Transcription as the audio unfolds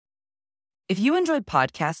If you enjoyed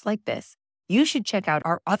podcasts like this, you should check out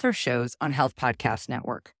our other shows on Health Podcast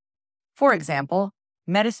Network. For example,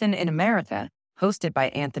 Medicine in America, hosted by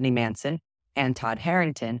Anthony Manson and Todd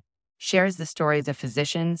Harrington, shares the stories of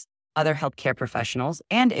physicians, other healthcare professionals,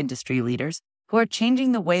 and industry leaders who are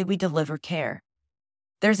changing the way we deliver care.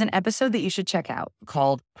 There's an episode that you should check out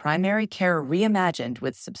called Primary Care Reimagined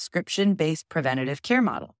with Subscription-Based Preventative Care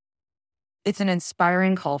Model. It's an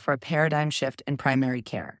inspiring call for a paradigm shift in primary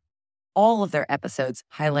care. All of their episodes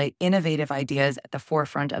highlight innovative ideas at the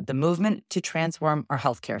forefront of the movement to transform our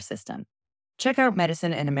healthcare system. Check out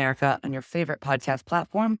Medicine in America on your favorite podcast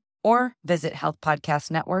platform or visit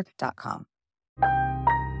healthpodcastnetwork.com.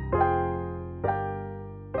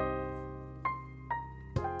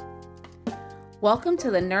 Welcome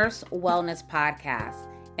to the Nurse Wellness Podcast,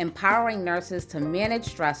 empowering nurses to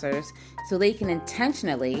manage stressors so they can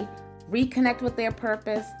intentionally reconnect with their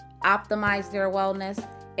purpose, optimize their wellness,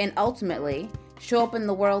 and ultimately show up in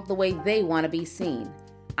the world the way they want to be seen.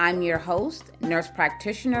 I'm your host, nurse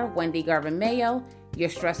practitioner Wendy Garvin-Mayo, your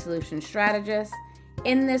stress solution strategist.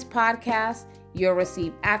 In this podcast, you'll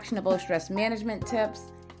receive actionable stress management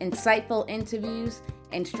tips, insightful interviews,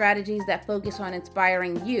 and strategies that focus on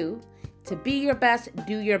inspiring you to be your best,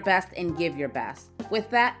 do your best, and give your best. With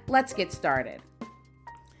that, let's get started.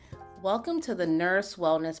 Welcome to the Nurse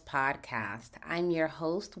Wellness Podcast. I'm your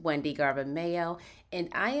host, Wendy Garvin-Mayo, and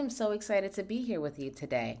I am so excited to be here with you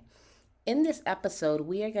today. In this episode,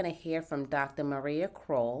 we are going to hear from Dr. Maria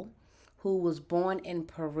Krol, who was born in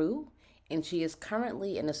Peru, and she is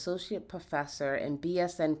currently an associate professor and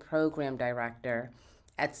BSN program director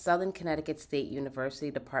at Southern Connecticut State University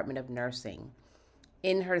Department of Nursing.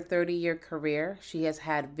 In her 30-year career, she has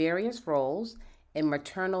had various roles in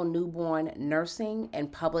maternal newborn nursing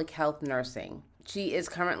and public health nursing. She is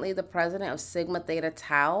currently the president of Sigma Theta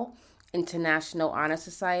Tau International Honor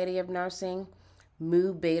Society of Nursing,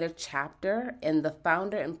 Mu Beta chapter, and the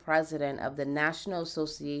founder and president of the National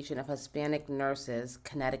Association of Hispanic Nurses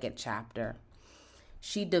Connecticut chapter.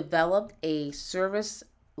 She developed a service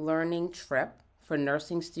learning trip for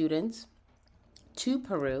nursing students to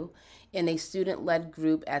Peru in a student-led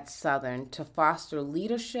group at Southern to foster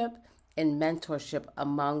leadership and mentorship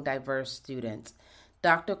among diverse students.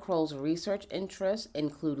 Dr. Krol's research interests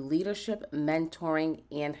include leadership, mentoring,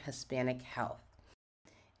 and Hispanic health.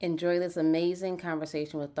 Enjoy this amazing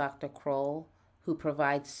conversation with Dr. Krol, who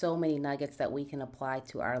provides so many nuggets that we can apply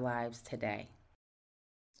to our lives today.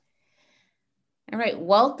 All right,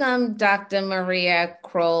 welcome Dr. Maria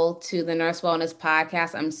Krol to the Nurse Wellness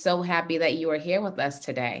Podcast. I'm so happy that you are here with us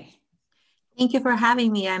today. Thank you for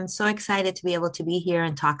having me. I'm so excited to be able to be here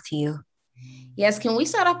and talk to you. Yes, can we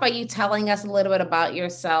start off by you telling us a little bit about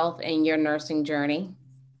yourself and your nursing journey?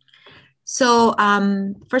 So,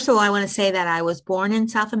 first of all, I want to say that I was born in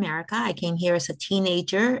South America. I came here as a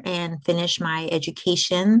teenager and finished my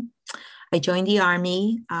education. I joined the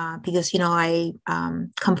Army because, I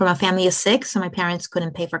come from a family of 6, so my parents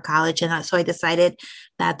couldn't pay for college. And so I decided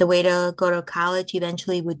that the way to go to college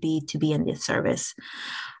eventually would be to be in this service.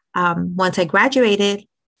 Once I graduated,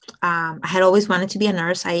 I had always wanted to be a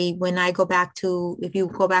nurse. If you go back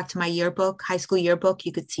to my yearbook, high school yearbook,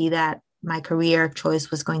 you could see that my career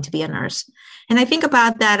choice was going to be a nurse. And I think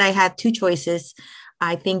about that, I had 2 choices.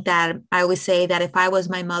 I think that I always say that if I was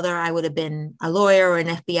my mother, I would have been a lawyer or an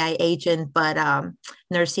FBI agent, but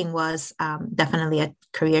nursing was definitely a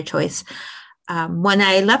career choice. When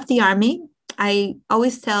I left the Army, I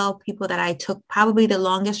always tell people that I took probably the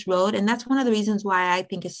longest road. And that's one of the reasons why I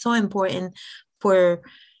think it's so important for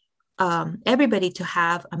everybody to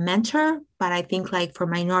have a mentor. But I think like for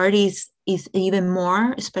minorities is even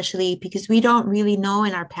more, especially because we don't really know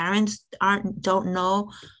and our parents don't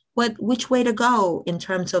know which way to go in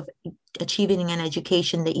terms of achieving an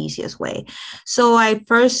education the easiest way. So I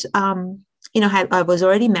first, I was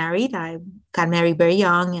already married. I got married very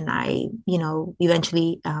young and I,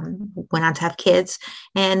 eventually went on to have kids.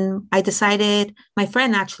 And I decided, my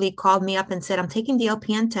friend actually called me up and said, I'm taking the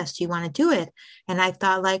LPN test. Do you want to do it? And I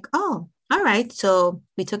thought like, oh, all right. So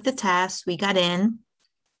we took the test, we got in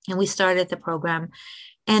and we started the program.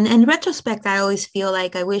 And in retrospect, I always feel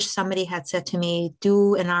like I wish somebody had said to me,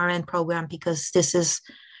 do an RN program because this is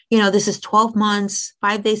 12 months,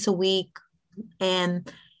 5 days a week.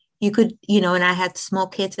 And you could, and I had small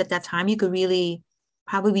kids at that time, you could really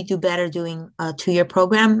probably do better doing a 2-year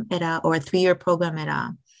program or a 3-year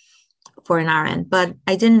program for an RN. But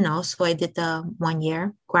I didn't know. So I did the 1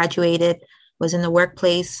 year, graduated, was in the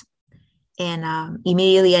workplace. And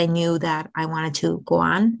immediately I knew that I wanted to go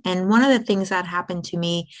on. And one of the things that happened to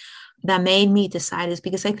me that made me decide is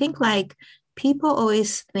because I think like people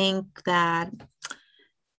always think that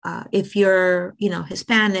if you're,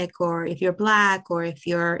 Hispanic, or if you're Black, or if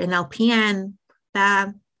you're an LPN, that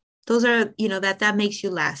those are, that makes you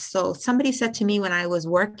less. So somebody said to me when I was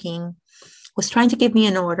working, was trying to give me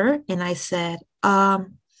an order, and I said,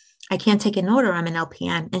 I can't take an order. I'm an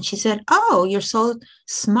LPN. And she said, oh, you're so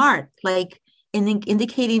smart, like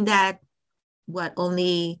indicating that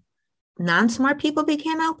only non-smart people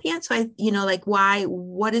became LPN. So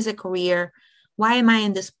what is a career? Why am I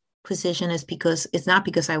in this position? Is because it's not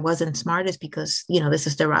because I wasn't smart, it's because, this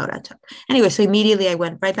is the route I took. Anyway, so immediately I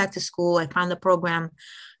went right back to school. I found a program.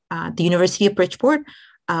 The University of Bridgeport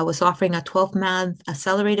was offering a 12-month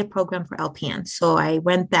accelerated program for LPN. So I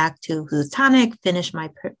went back to Hispanic, finished my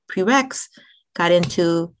prereqs, got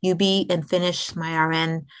into UB, and finished my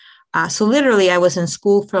RN. So literally I was in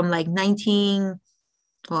school from like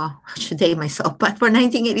I should date myself, but for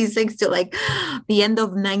 1986 to like the end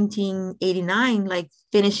of 1989, like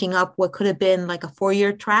finishing up what could have been like a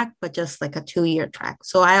 4-year track, but just like a 2-year track.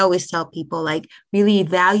 So I always tell people, like, really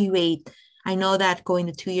evaluate. I know that going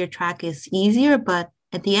the 2-year track is easier, but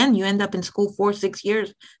at the end, you end up in school 4-6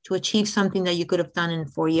 years to achieve something that you could have done in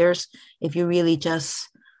 4 years if you really just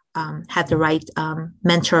had the right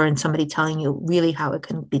mentor and somebody telling you really how it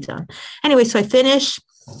can be done. Anyway, so I finished.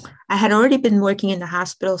 I had already been working in the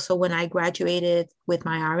hospital. So when I graduated with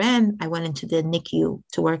my RN, I went into the NICU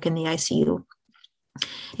to work in the ICU.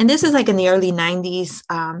 And this is like in the early 90s.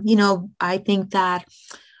 I think that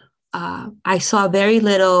I saw very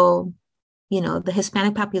little, the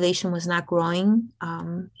Hispanic population was not growing.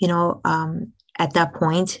 At that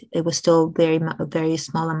point, it was still a very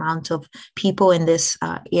small amount of people in this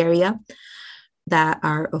area that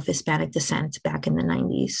are of Hispanic descent back in the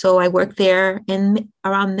 90s. So I worked there.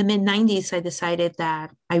 Around the mid 90s, I decided that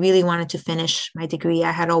I really wanted to finish my degree.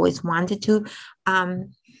 I had always wanted to,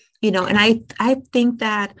 and I think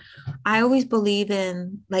that I always believe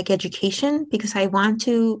in like education, because I want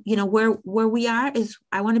to, where we are is,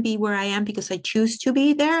 I want to be where I am because I choose to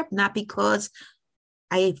be there, not because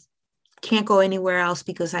I can't go anywhere else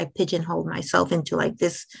because I pigeonholed myself into like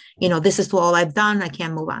this, this is all I've done. I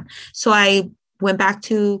can't move on. So I went back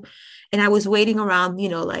to, and I was waiting around,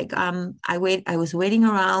 I was waiting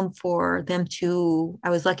around for them to, I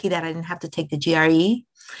was lucky that I didn't have to take the GRE.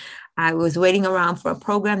 I was waiting around for a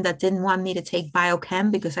program that didn't want me to take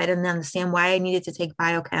biochem because I didn't understand why I needed to take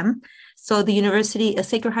biochem. So the university,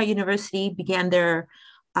 Sacred Heart University, began their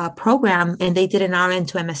program, and they did an RN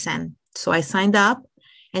to MSN. So I signed up,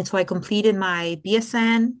 and so I completed my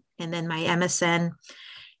BSN and then my MSN,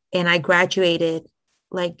 and I graduated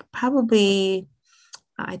like probably,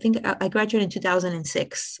 I think I graduated in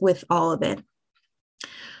 2006 with all of it.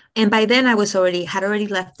 And by then I had already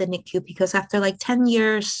left the NICU, because after like 10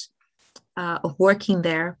 years of working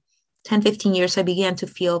there, 10, 15 years, I began to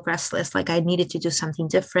feel restless, like I needed to do something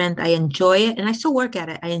different. I enjoy it, and I still work at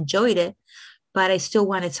it. I enjoyed it, but I still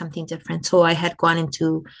wanted something different. So I had gone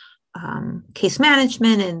into case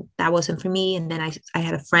management, and that wasn't for me. And then I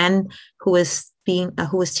had a friend who was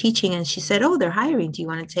teaching, and she said, oh, they're hiring. Do you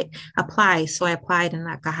want to apply? So I applied, and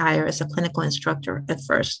I got hired as a clinical instructor at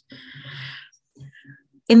first.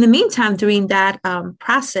 In the meantime, during that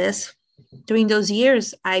process, during those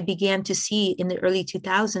years, I began to see in the early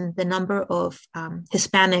 2000s, the number of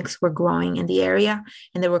Hispanics were growing in the area,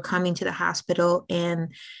 and they were coming to the hospital.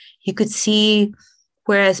 And you could see,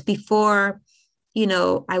 whereas before,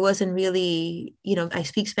 I wasn't really, I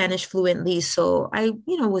speak Spanish fluently. So I,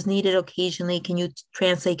 was needed occasionally. Can you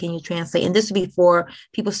translate? And this is before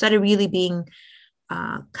people started really being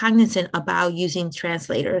cognizant about using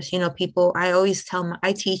translators.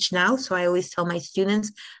 I teach now. So I always tell my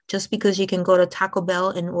students, just because you can go to Taco Bell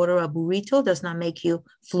and order a burrito does not make you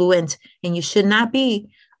fluent. And you should not be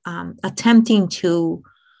attempting to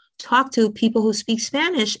talk to people who speak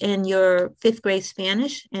Spanish in your 5th grade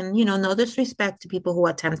Spanish. And, no disrespect to people who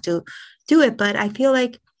attempt to do it. But I feel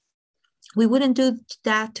like we wouldn't do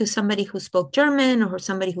that to somebody who spoke German or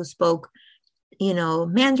somebody who spoke,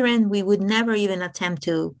 Mandarin. We would never even attempt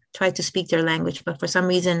to try to speak their language. But for some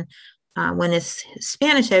reason, when it's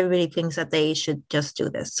Spanish, everybody thinks that they should just do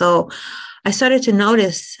this. So I started to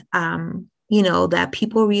notice, that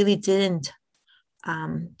people really didn't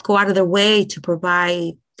go out of their way to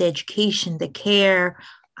provide the education, the care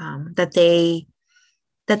that they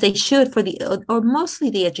should, or mostly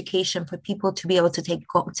the education for people to be able to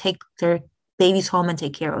take their babies home and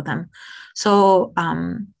take care of them. So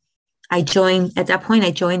at that point,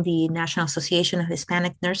 I joined the National Association of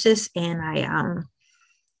Hispanic Nurses, and I,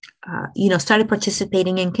 started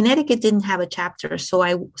participating in Connecticut. Didn't have a chapter. So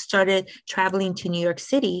I started traveling to New York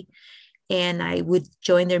City, and I would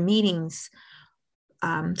join their meetings.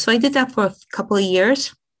 So I did that for a couple of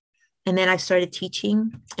years. And then I started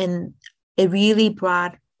teaching, and it really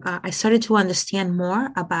brought, I started to understand more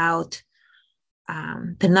about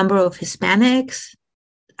the number of Hispanics,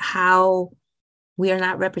 how we are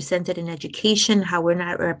not represented in education, how we're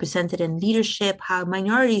not represented in leadership, how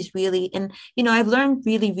minorities really, and, I've learned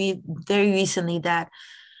really very recently that,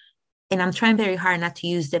 and I'm trying very hard not to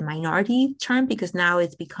use the minority term, because now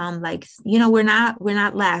it's become like, we're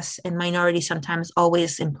not less, and minority sometimes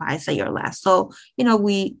always implies that you're less. So,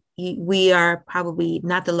 we are probably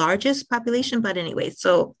not the largest population, but anyway,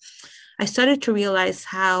 so I started to realize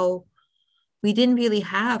how we didn't really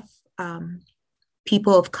have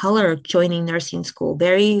people of color joining nursing school,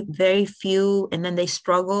 very, very few. And then they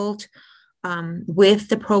struggled with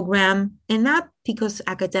the program, and not because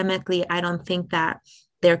academically, I don't think that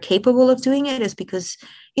they're capable of doing it, is because,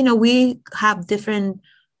 we have different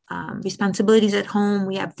responsibilities at home.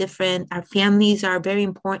 We have our families are very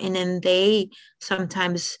important, and they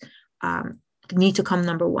sometimes need to come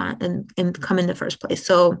number one and come in the first place.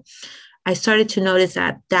 So I started to notice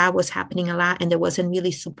that was happening a lot, and there wasn't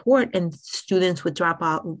really support, and students would drop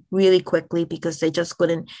out really quickly because they just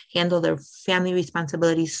couldn't handle their family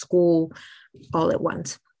responsibilities, school, all at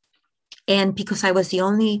once. And because I was the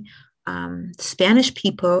only Spanish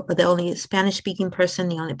people, the only Spanish speaking person,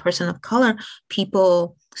 the only person of color,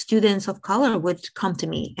 students of color would come to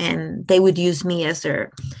me, and they would use me as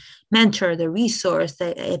their mentor, their resource.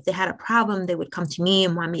 If they had a problem, they would come to me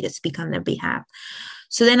and want me to speak on their behalf.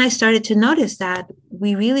 So then I started to notice that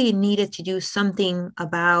we really needed to do something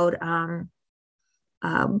about,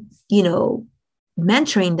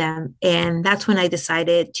 mentoring them. And that's when I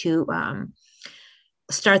decided to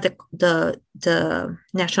start the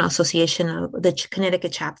National Association of the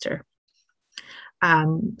Connecticut chapter.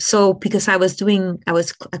 So because I was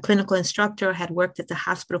a clinical instructor, had worked at the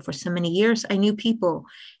hospital for so many years, I knew people.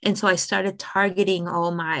 And so I started targeting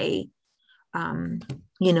all my,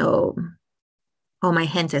 all my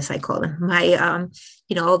gentes, I call them,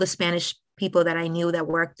 all the Spanish people that I knew that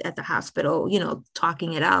worked at the hospital,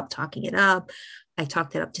 talking it up. I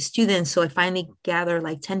talked it up to students. So I finally gathered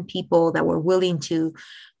like 10 people that were willing to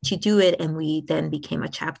do it. And we then became a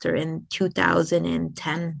chapter in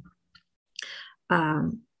 2010.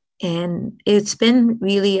 And it's been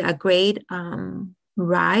really a great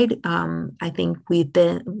ride. I think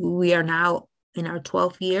we are now in our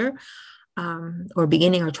 12th year, or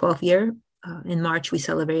beginning our 12th year. In March, we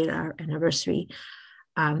celebrated our anniversary.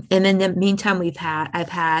 And in the meantime, I've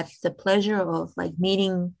had the pleasure of like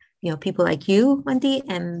meeting, people like you, Wendy,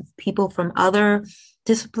 and people from other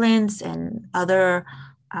disciplines and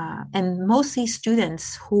and mostly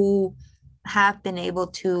students who have been able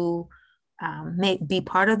to be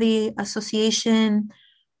part of the association.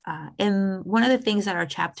 And one of the things that our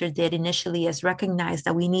chapter did initially is recognize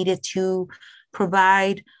that we needed to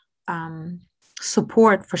provide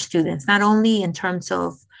support for students, not only in terms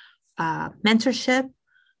of mentorship,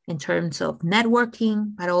 in terms of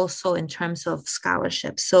networking, but also in terms of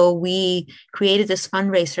scholarship. So we created this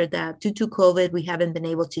fundraiser that, due to COVID, we haven't been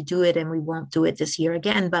able to do it, and we won't do it this year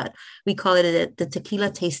again, but we call it the tequila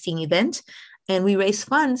tasting event. And we raise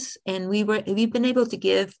funds, and we've been able to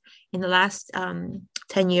give in the last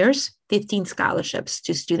 10 years, 15 scholarships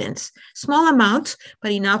to students, small amounts,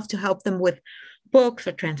 but enough to help them with books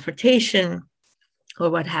or transportation or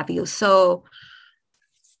what have you. So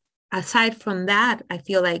aside from that, I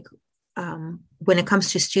feel like when it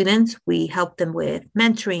comes to students, we help them with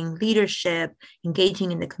mentoring, leadership,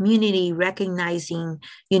 engaging in the community, recognizing,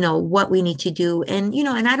 what we need to do. And,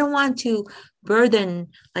 and I don't want to burden,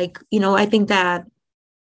 I think that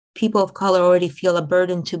people of color already feel a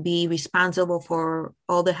burden to be responsible for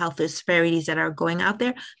all the health disparities that are going out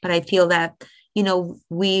there. But I feel that,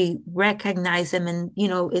 we recognize them, and,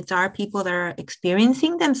 it's our people that are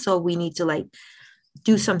experiencing them. So we need to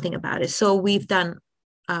do something about it. So we've done,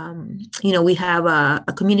 we have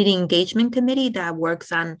a community engagement committee that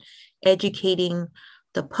works on educating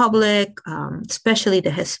the public, especially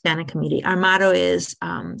the Hispanic community. Our motto is,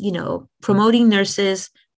 promoting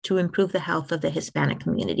nurses to improve the health of the Hispanic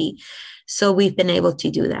community. So we've been able to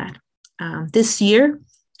do that. This year,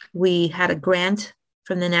 we had a grant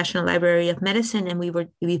from the National Library of Medicine, and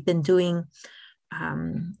we've been doing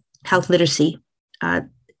health literacy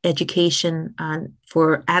education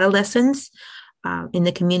for adolescents in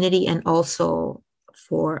the community, and also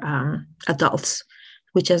for adults,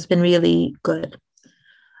 which has been really good.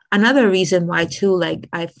 Another reason why too,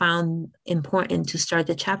 I found important to start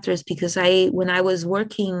the chapter is because when I was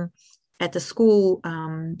working at the school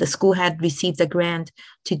had received a grant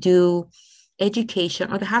to do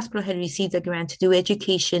education, or the hospital had received a grant to do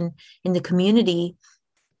education in the community,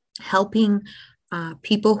 helping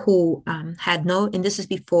people who had no, and this is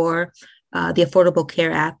before the Affordable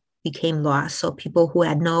Care Act became law. So people who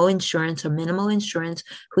had no insurance or minimal insurance,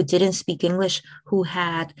 who didn't speak English, who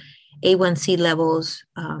had A1C levels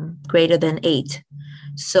greater than 8.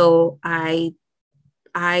 So I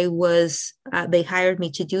was, they hired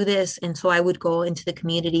me to do this. And so I would go into the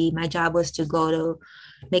community. My job was to go to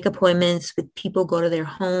make appointments with people, go to their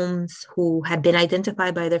homes who had been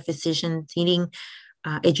identified by their physicians needing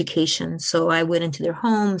education. So I went into their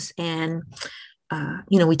homes and,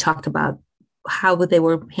 we talked about how they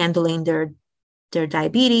were handling their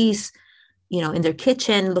diabetes, in their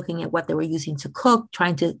kitchen, looking at what they were using to cook,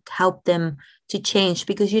 trying to help them to change.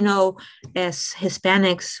 Because, as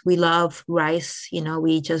Hispanics, we love rice.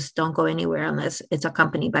 We just don't go anywhere unless it's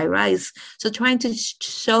accompanied by rice. So trying to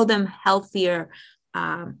show them healthier,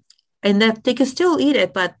 and that they could still eat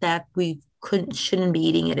it, but that we shouldn't be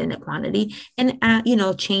eating it in a quantity, and,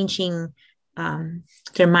 changing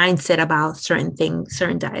their mindset about certain things,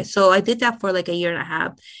 certain diets. So I did that for like a year and a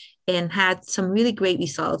half and had some really great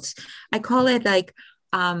results. I call it like,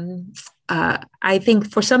 I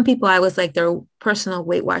think for some people, I was like their personal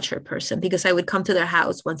Weight Watcher person, because I would come to their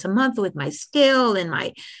house once a month with my scale and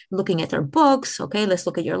my looking at their books. Okay, let's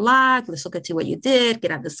look at your log. Let's look at see what you did.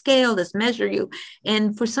 Get on the scale. Let's measure you.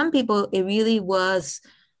 And for some people, it really was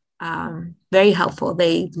very helpful.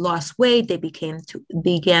 They lost weight. They began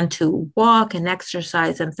to walk and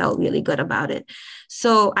exercise and felt really good about it.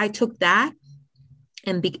 So I took that,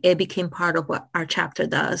 and it became part of what our chapter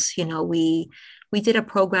does. We did a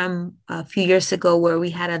program a few years ago where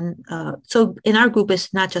we had so in our group,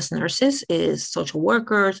 it's not just nurses, is social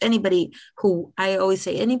workers, anybody who, I always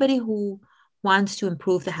say, anybody who wants to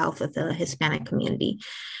improve the health of the Hispanic community.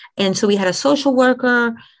 And so we had a social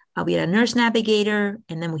worker, we had a nurse navigator,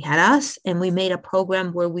 and then we had us, and we made a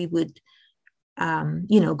program where we would,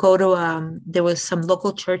 go to, there was some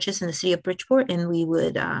local churches in the city of Bridgeport, and we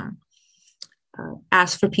would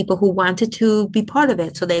ask for people who wanted to be part of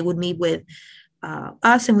it. So they would meet with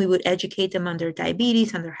us, and we would educate them on their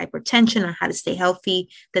diabetes, on their hypertension, on how to stay healthy.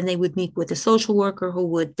 Then they would meet with a social worker who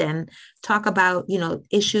would then talk about,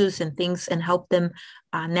 issues and things, and help them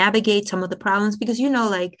navigate some of the problems. Because,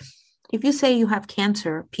 like if you say you have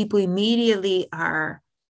cancer, people immediately are,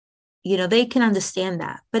 they can understand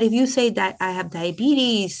that. But if you say that I have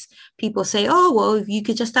diabetes, people say, oh, well, if you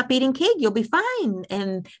could just stop eating cake, you'll be fine.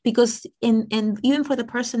 And because and even for the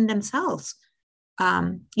person themselves,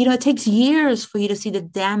 it takes years for you to see the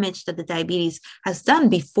damage that the diabetes has done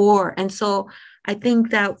before. And so I think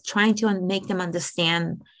that trying to make them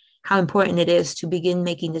understand how important it is to begin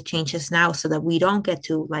making the changes now, so that we don't get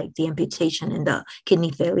to like the amputation and the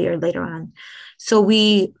kidney failure later on. So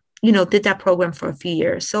we, did that program for a few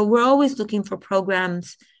years. So we're always looking for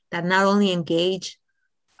programs that not only engage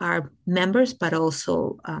our members, but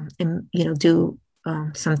also, do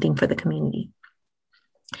something for the community.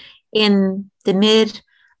 In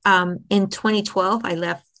 2012, I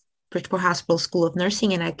left Bridgeport Hospital School of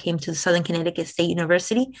Nursing, and I came to Southern Connecticut State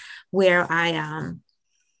University, where I,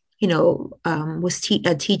 was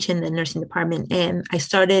teaching the nursing department. And I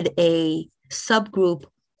started a subgroup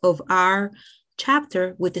of our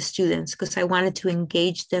chapter with the students, because I wanted to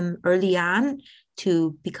engage them early on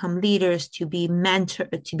to become leaders, to be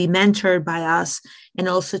mentored by us, and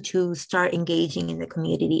also to start engaging in the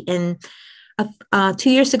community. And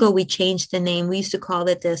 2 years ago, we changed the name. We used to call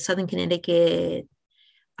it the Southern Connecticut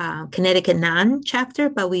non-chapter,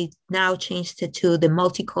 but we now changed it to the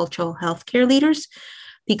Multicultural Healthcare Leaders,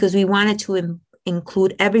 because we wanted to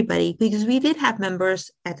include everybody, because we did have members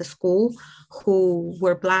at the school who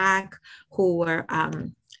were Black, who were,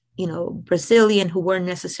 Brazilian, who weren't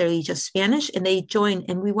necessarily just Spanish, and they joined,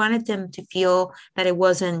 and we wanted them to feel that it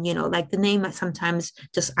wasn't, like the name sometimes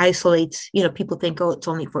just isolates, people think, oh, it's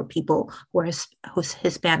only for people who's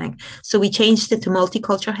Hispanic. So we changed it to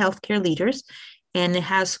Multicultural Healthcare Leaders, and it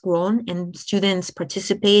has grown, and students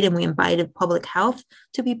participate, and we invited public health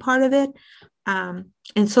to be part of it.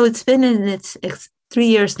 And so it's been in its 3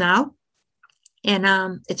 years now,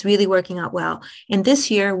 and it's really working out well. And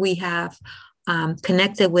this year we have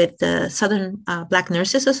connected with the Southern Black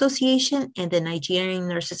Nurses Association and the Nigerian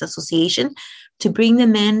Nurses Association to bring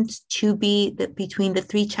them in to be between the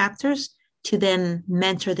three chapters, to then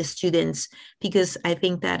mentor the students, because I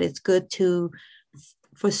think that it's good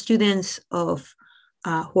for students of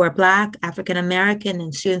who are Black, African American,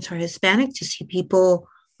 and students who are Hispanic to see people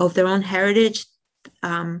of their own heritage,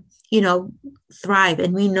 thrive.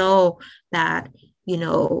 And we know that,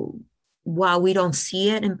 while we don't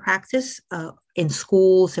see it in practice in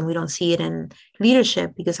schools, and we don't see it in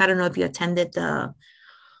leadership, because I don't know if you attended the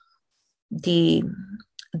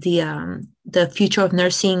the future of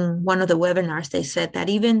nursing, one of the webinars, they said that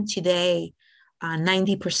even today,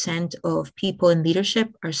 90% of people in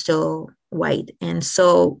leadership are still white. And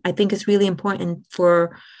so I think it's really important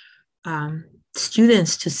for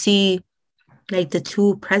students to see like the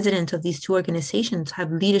two presidents of these two organizations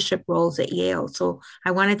have leadership roles at Yale. So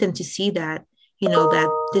I wanted them to see that,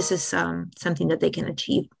 that this is something that they can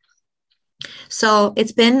achieve. So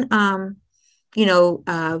it's been,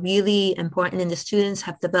 really important, and the students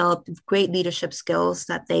have developed great leadership skills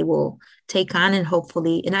that they will take on, and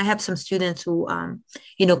hopefully, and I have some students who,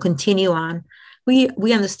 continue on.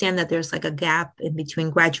 We understand that there's like a gap in between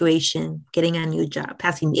graduation, getting a new job,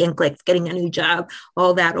 passing the NCLEX, getting a new job,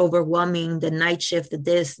 all that overwhelming, the night shift, the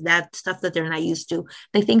this, that stuff that they're not used to.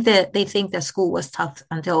 They think that school was tough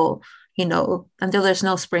until there's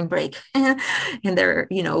no spring break and they're,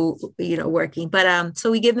 working. But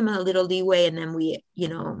so we give them a little leeway, and then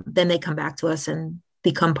then they come back to us and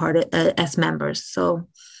become part of as members. So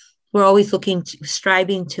we're always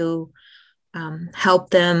striving to help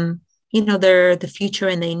them. They're the future,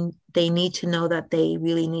 and they need to know that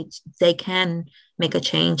they can make a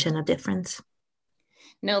change and a difference.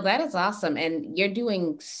 No, that is awesome. And you're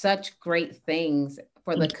doing such great things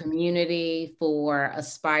for the community, for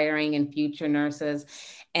aspiring and future nurses.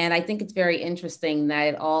 And I think it's very interesting that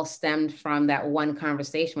it all stemmed from that one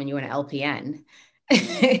conversation when you were an LPN.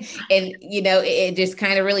 And, it just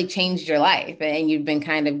kind of really changed your life, and you've been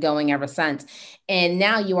kind of going ever since. And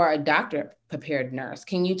now you are a doctorate prepared nurse.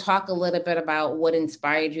 Can you talk a little bit about what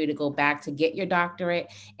inspired you to go back to get your doctorate,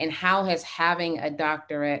 and how has having a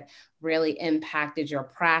doctorate really impacted your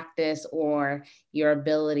practice or your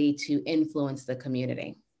ability to influence the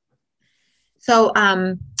community? So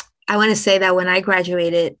I want to say that when I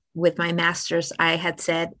graduated with my master's, I had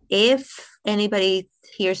said, if anybody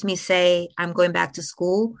hears me say I'm going back to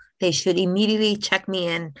school, they should immediately check me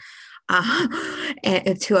in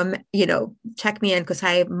check me in, because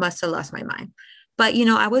I must have lost my mind. But,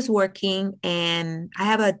 I was working, and I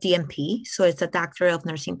have a DNP, so it's a doctorate of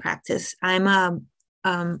nursing practice. I'm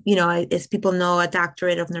as people know, a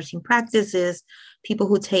doctorate of nursing practice is people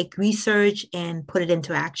who take research and put it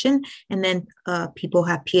into action. And then people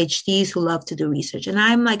have PhDs who love to do research. And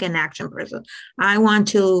I'm like an action person. I want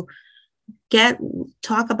to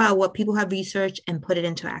talk about what people have researched and put it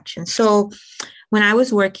into action. So when I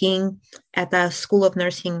was working at the School of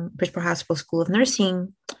Nursing, Bridgeport Hospital School of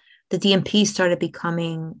Nursing, the DNP started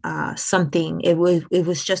becoming something. It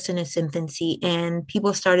was just in its infancy, and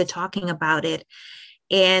people started talking about it.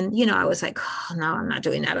 And, I was like, oh, no, I'm not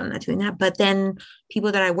doing that. I'm not doing that. But then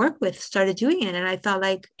people that I work with started doing it. And I felt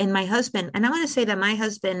like, and my husband, and I want to say that my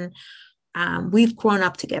husband, we've grown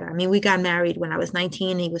up together. I mean, we got married when I was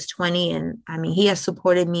 19, he was 20. And I mean, he has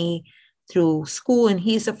supported me through school. And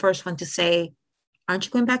he's the first one to say, aren't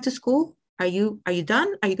you going back to school? Are you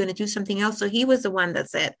done? Are you going to do something else? So he was the one that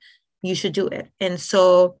said, you should do it. And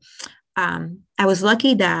so I was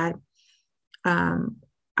lucky that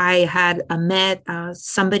I had met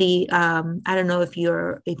somebody, I don't know if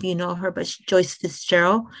you know her, but Joyce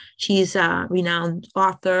Fitzgerald. She's a renowned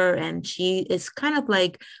author, and she is kind of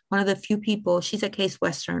like one of the few people. She's a Case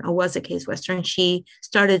Western, or was a Case Western. She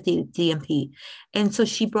started the DNP. And so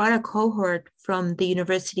she brought a cohort from the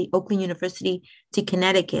university, Oakland University, to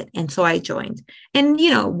Connecticut. And so I joined. And,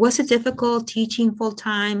 was it difficult teaching full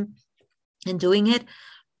time and doing it?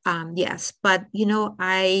 Yes. But,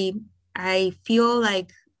 I feel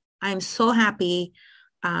like I'm so happy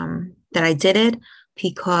that I did it,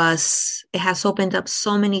 because it has opened up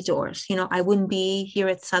so many doors. I wouldn't be here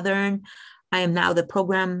at Southern. I am now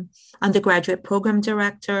the undergraduate program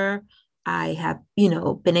director. I have,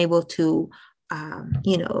 been able to,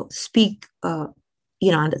 speak, on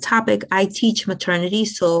the topic. I teach maternity.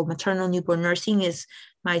 So maternal newborn nursing is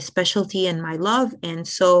my specialty and my love. And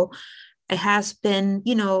so it has been,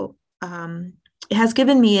 it has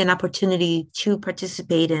given me an opportunity to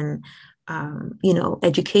participate in,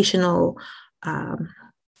 educational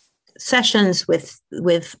sessions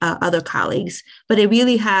with other colleagues. But it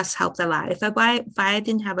really has helped a lot. If I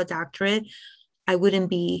didn't have a doctorate, I wouldn't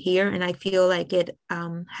be here. And I feel like it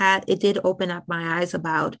did open up my eyes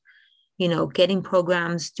about, getting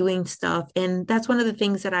programs, doing stuff. And that's one of the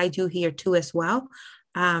things that I do here too as well.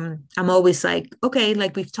 I'm always like, okay,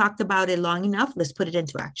 like we've talked about it long enough, let's put it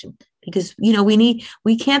into action, because,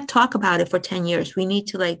 we can't talk about it for 10 years. We need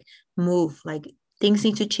to move, things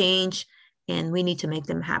need to change, and we need to make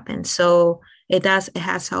them happen. So it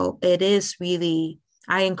has helped. It is really,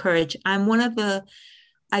 I think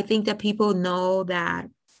that people know that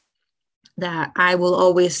I will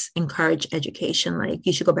always encourage education. Like,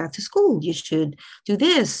 you should go back to school. You should do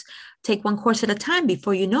this. take one course at a time.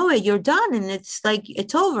 Before you know it, you're done, and it's like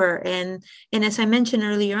it's over. And as I mentioned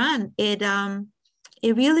earlier on, it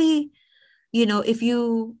really, if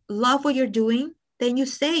you love what you're doing, then you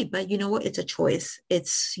stay. But you know what? It's a choice.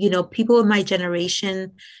 It's, people in my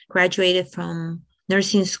generation graduated from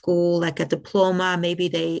nursing school, like a diploma, maybe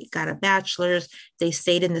they got a bachelor's, they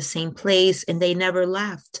stayed in the same place and they never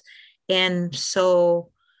left. And so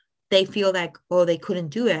they feel like, oh, they couldn't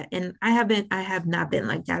do it. And I have not been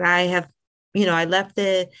like that. I have, I left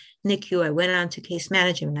the NICU, I went on to case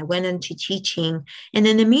management, I went into teaching. And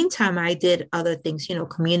in the meantime, I did other things,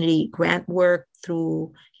 community grant work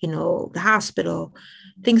through, the hospital,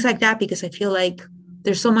 things like that, because I feel like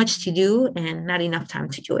there's so much to do and not enough time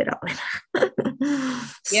to do it all.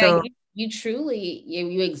 Yeah, you truly,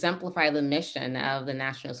 you exemplify the mission of the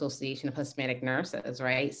National Association of Hispanic Nurses,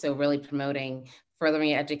 right? So really promoting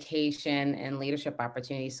furthering education and leadership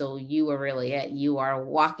opportunities. So you are really it. You are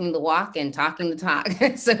walking the walk and talking the talk,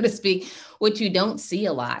 so to speak, which you don't see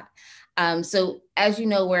a lot. So as you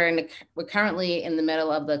know, we're currently in the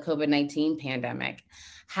middle of the COVID-19 pandemic.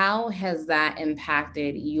 How has that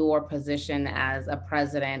impacted your position as a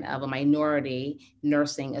president of a minority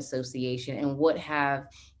nursing association? And what have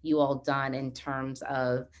you all done in terms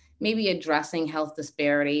of maybe addressing health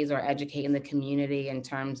disparities or educating the community in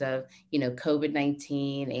terms of,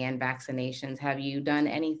 COVID-19 and vaccinations? Have you done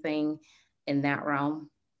anything in that realm?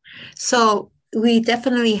 So we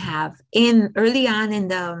definitely have. Early on in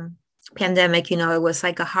the pandemic, it was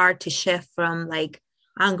like a hard to shift from like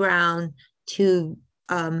on ground to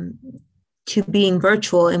being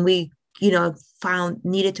virtual, and we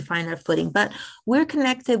needed to find our footing. But we're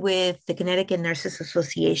connected with the Connecticut Nurses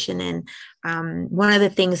Association, and one of the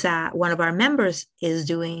things that one of our members was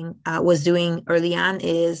doing early on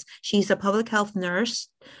is she's a public health nurse.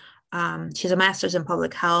 She's a master's in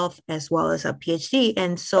public health as well as a PhD,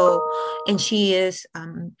 and she is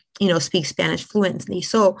speaks Spanish fluently.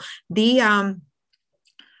 So the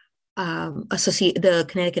the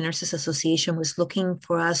Connecticut Nurses Association was looking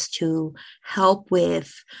for us to help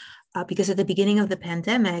with, because at the beginning of the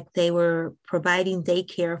pandemic, they were providing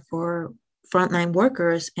daycare for frontline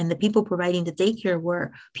workers, and the people providing the daycare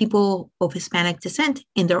were people of Hispanic descent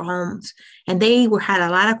in their homes. And they had a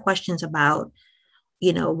lot of questions about,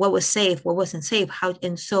 what was safe, what wasn't safe, how,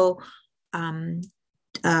 and so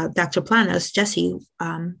Dr. Planas, Jessie,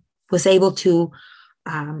 was able to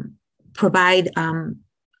provide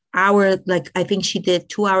I think she did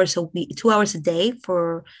 2 hours a week, 2 hours a day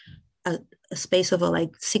for a space of like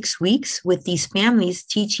 6 weeks with these families,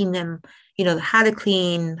 teaching them, how to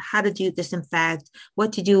clean, how to do disinfect,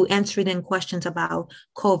 what to do, answering them questions about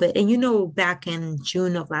COVID. And, back in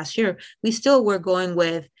June of last year, we still were going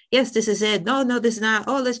with, yes, this is it. No, this is not.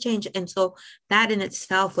 Oh, let's change. And so that in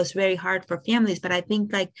itself was very hard for families. But I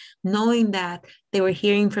think like knowing that they were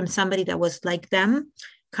hearing from somebody that was like them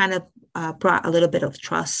kind of brought a little bit of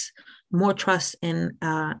trust, more trust in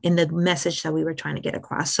the message that we were trying to get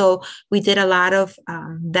across. So we did a lot of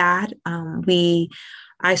that.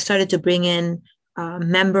 I started to bring in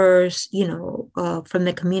members, from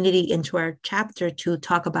the community into our chapter to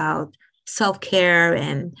talk about self-care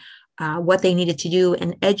and what they needed to do,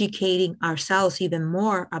 and educating ourselves even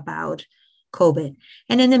more about COVID.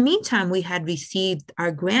 And in the meantime, we had received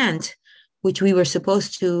our grant, which we were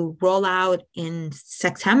supposed to roll out in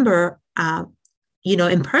September,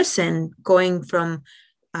 in person, going from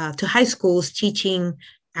to high schools, teaching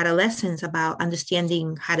adolescents about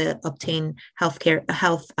understanding how to obtain health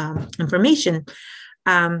information.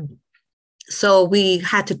 So we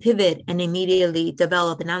had to pivot and immediately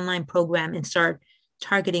develop an online program and start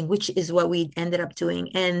targeting, which is what we ended up doing.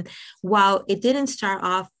 And while it didn't start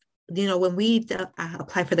off, when we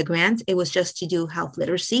applied for the grant, it was just to do health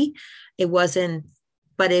literacy. It wasn't,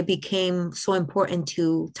 but it became so important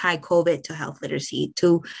to tie COVID to health literacy,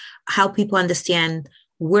 to help people understand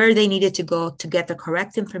where they needed to go to get the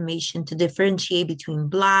correct information, to differentiate between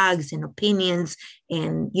blogs and opinions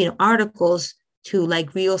and, articles to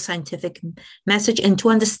like real scientific message, and to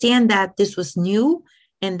understand that this was new,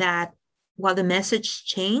 and that while the message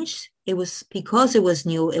changed, it was because it was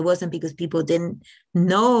new. It wasn't because people didn't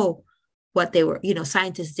know what they were,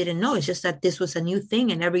 scientists didn't know. It's just that this was a new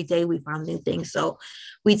thing, and every day we found new things. So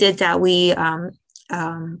we did that. We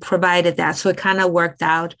provided that. So it kind of worked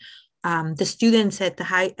out. The students at the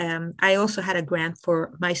high, I also had a grant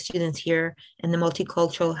for my students here in the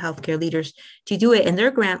multicultural healthcare leaders to do it. And their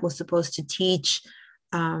grant was supposed to teach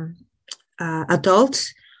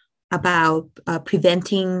adults about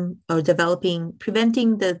preventing the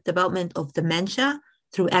development of dementia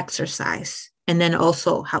through exercise, and then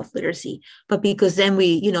also health literacy. But because then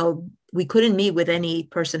we, we couldn't meet with any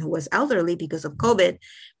person who was elderly because of COVID.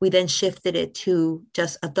 We then shifted it to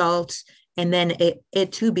just adults. And then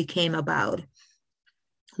it too became about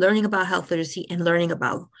learning about health literacy and learning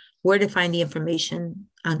about where to find the information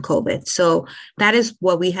on COVID. So that is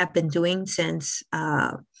what we have been doing since,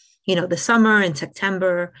 the summer and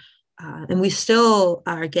September. And we still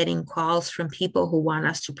are getting calls from people who want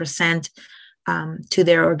us to present to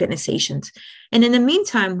their organizations. And in the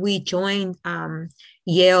meantime, we joined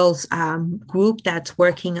Yale's group that's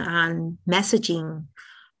working on messaging,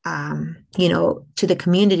 to the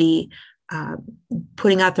community,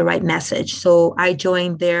 putting out the right message. So I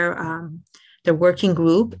joined their working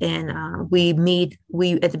group, and we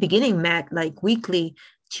at the beginning met like weekly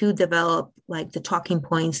to develop like the talking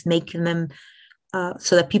points, making them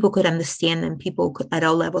so that people could understand them, at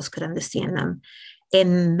all levels could understand them.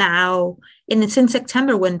 And now, since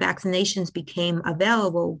September, when vaccinations became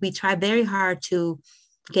available, we tried very hard to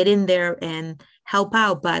get in there and help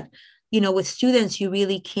out. But, with students, you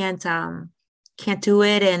really can't do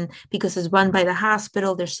it. And because it's run by the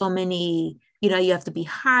hospital, there's so many, you have to be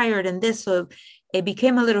hired and this. So it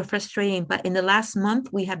became a little frustrating. But in the last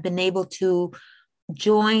month, we have been able to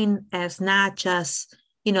join as not just,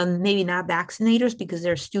 maybe not vaccinators because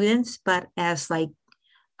they're students, but as like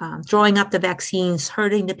drawing up the vaccines,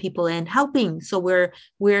 herding the people in, helping. So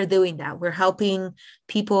we're doing that. We're helping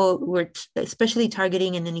people. We're especially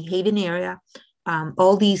targeting in the New Haven area,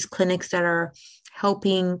 all these clinics that are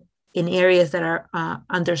helping in areas that are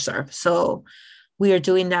underserved. So we are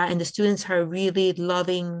doing that, and the students are really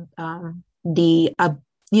loving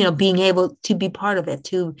being able to be part of it,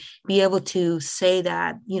 to be able to say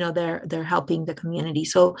that they're helping the community.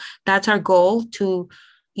 So that's our goal, to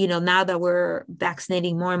now that we're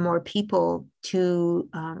vaccinating more and more people, to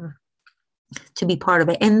be part of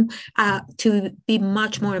it and to be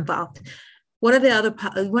much more involved. One of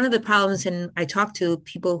the problems, and I talk to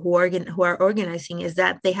people who are organizing, is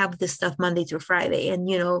that they have this stuff Monday through Friday, and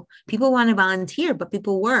people want to volunteer, but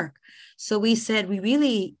people work. So we said,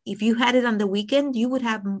 if you had it on the weekend, you would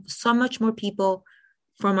have so much more people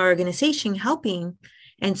from our organization helping.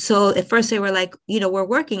 And so at first they were like, we're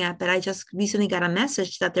working at, but I just recently got a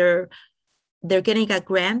message that they're getting a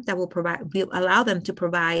grant that will allow them to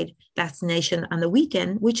provide vaccination on the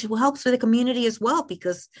weekend, which helps with the community as well,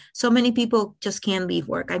 because so many people just can't leave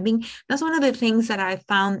work. I mean, that's one of the things that I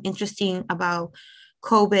found interesting about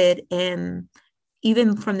COVID, and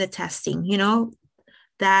even from the testing,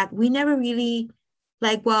 that we never really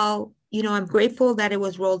I'm grateful that it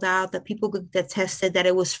was rolled out, that people could get tested, that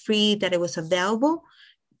it was free, that it was available.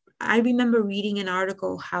 I remember reading an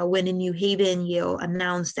article how when in New Haven, Yale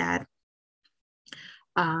announced that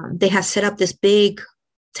they have set up this big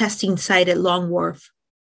testing site at Long Wharf,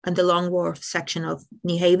 on the Long Wharf section of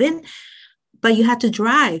New Haven, but you had to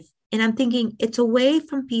drive. And I'm thinking, it's away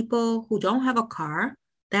from people who don't have a car.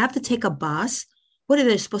 They have to take a bus. What are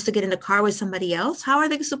they supposed to get in the car with somebody else? How are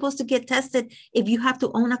they supposed to get tested if you have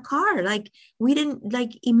to own a car? Like, we didn't,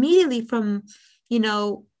 like, immediately from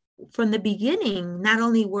the beginning, not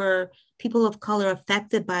only were people of color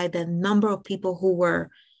affected by the number of people who were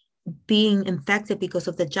being infected because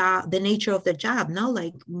of the nature of the job,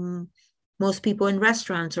 most people in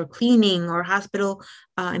restaurants or cleaning or hospital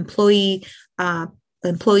employees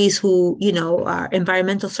who, are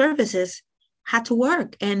environmental services, had to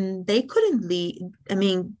work and they couldn't leave. I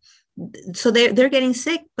mean, so they're getting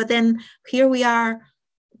sick, but then here we are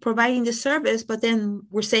providing the service, but then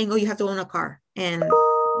we're saying, oh, you have to own a car. And,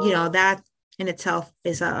 that in itself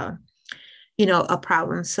is a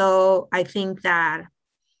problem. So I think that,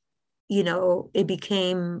 it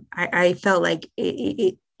became, I felt like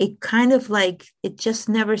it kind of like, it just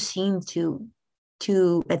never seemed to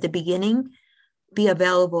at the beginning be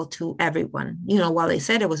available to everyone. While they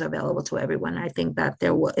said it was available to everyone, I think that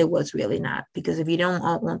it was really not, because if you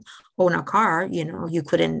don't own a car, you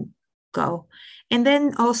couldn't go. And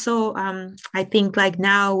then also, I think like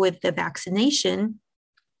now with the vaccination,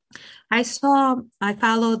 I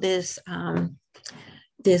follow this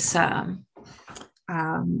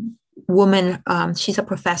woman. She's a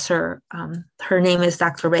professor. Her name is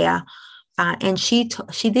Dr. Rhea. And she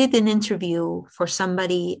did an interview for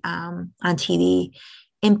somebody on TV,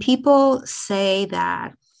 and people say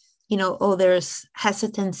that, there's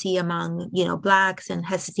hesitancy among, Blacks and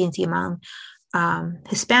hesitancy among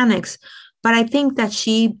Hispanics. But I think that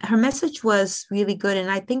her message was really good. And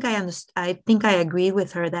I think I agree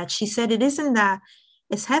with her that she said it isn't that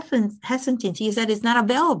it's hesitancy, is that it's not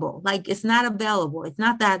available. Like, it's not available. It's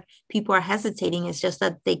not that people are hesitating. It's just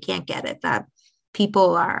that they can't get it, that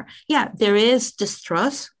people are, there is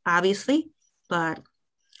distrust, obviously, but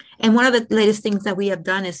And one of the latest things that we have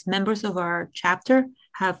done is members of our chapter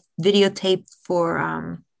have videotaped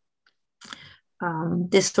for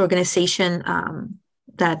this organization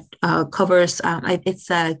that covers, it's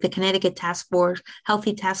the Connecticut Task Force,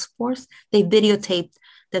 Healthy Task Force. They videotaped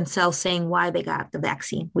themselves saying why they got the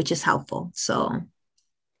vaccine, which is helpful. So.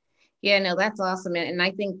 Yeah, no, that's awesome. And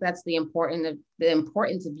I think that's the importance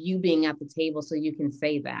of you being at the table so you can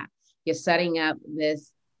say that. You're setting up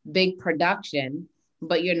this big production,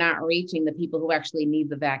 but you're not reaching the people who actually need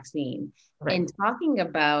the vaccine. Right. And talking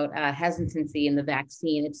about hesitancy in the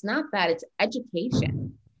vaccine, it's not that, it's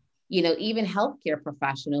education. You know, even healthcare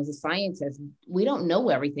professionals, the scientists, we don't know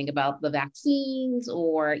everything about the vaccines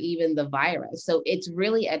or even the virus. So it's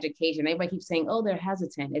really education. Everybody keeps saying, oh, they're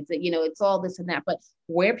hesitant. It's, you know, it's all this and that. But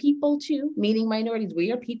we're people too, meaning minorities,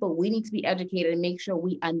 we are people. We need to be educated and make sure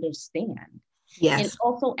we understand. Yes. And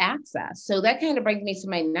also access. So that kind of brings me to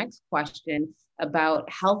my next question about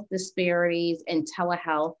health disparities and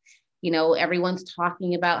telehealth. You know, everyone's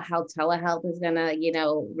talking about how telehealth is going to, you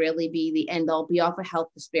know, really be the end all be all for health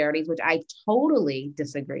disparities, which I totally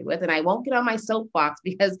disagree with. And I won't get on my soapbox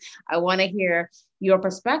because I want to hear your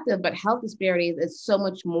perspective, but health disparities is so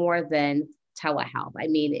much more than telehealth. I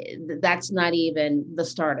mean, that's not even the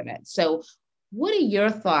start of it. So what are your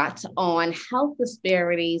thoughts on health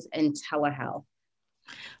disparities and telehealth?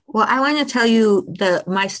 Well, I want to tell you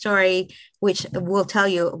my story, which will tell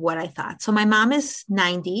you what I thought. So my mom is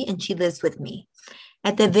 90 and she lives with me.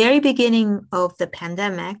 At the very beginning of the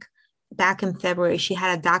pandemic, back in February, she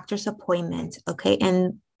had a doctor's appointment. Okay.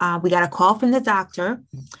 And we got a call from the doctor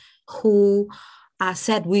who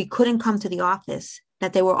said we couldn't come to the office,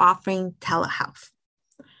 that they were offering telehealth.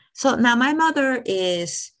 So now my mother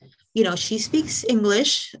is, you know, she speaks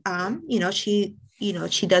English.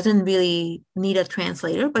 She doesn't really need a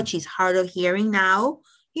translator, but she's hard of hearing now.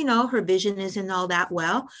 You know, her vision isn't all that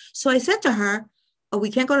well. So I said to her, oh,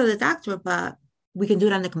 we can't go to the doctor, but we can do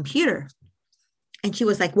it on the computer. And she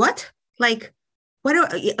was like, what? Like, what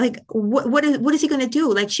is he going to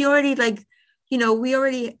do? Like, she already, like, you know, we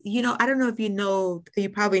already, you know, I don't know if you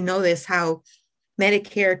probably know this, how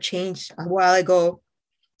Medicare changed a while ago,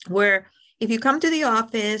 where if you come to the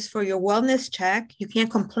office for your wellness check, you can't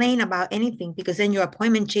complain about anything because then your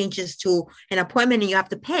appointment changes to an appointment and you have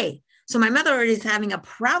to pay. So my mother already is having a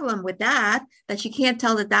problem with that she can't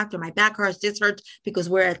tell the doctor, my back hurts, this hurts, because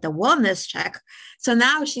we're at the wellness check. So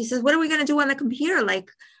now she says, what are we going to do on the computer?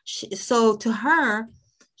 So to her,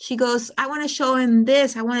 she goes, I want to show him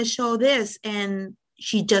this. I want to show this. And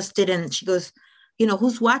she just didn't. She goes, you know,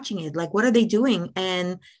 who's watching it? Like, what are they doing?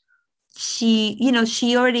 And she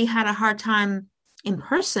already had a hard time in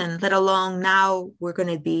person, let alone now we're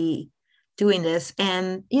going to be doing this.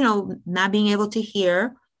 And, you know, not being able to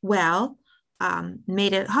hear well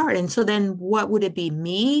made it hard. And so then what would it be?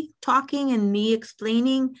 Me talking and me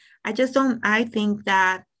explaining? I think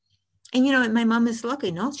that, and, you know, my mom is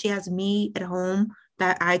lucky. No, she has me at home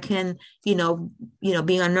that I can,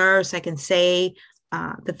 being a nurse, I can say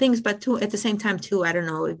the things, but too, at the same time too, I don't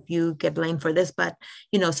know if you get blamed for this, but,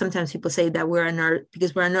 you know, sometimes people say that we're a nurse,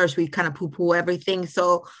 because we're a nurse, we kind of poo-poo everything.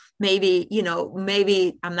 So maybe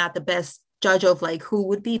I'm not the best judge of like who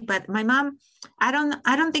would be, but my mom, I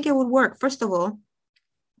don't think it would work. First of all,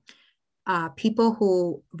 people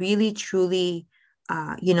who really, truly,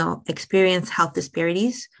 experience health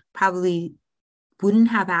disparities probably wouldn't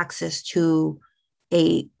have access to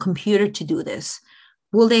a computer to do this.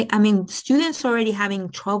 Students already having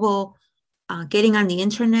trouble getting on the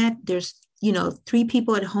internet. There's, 3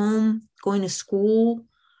 people at home going to school.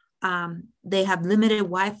 They have limited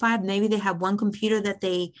Wi-Fi. Maybe they have one computer that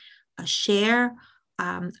they share.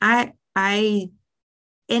 And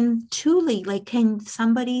truly, like, can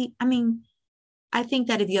somebody, I think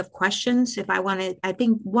that if you have questions, I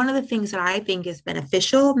think one of the things that I think is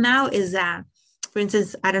beneficial now is that, for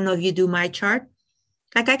instance, I don't know if you do my chart.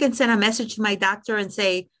 Like, I can send a message to my doctor and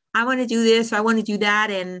say, I want to do this, I want to do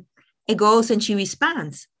that. And it goes and she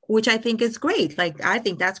responds, which I think is great. Like, I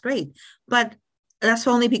think that's great. But that's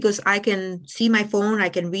only because I can see my phone, I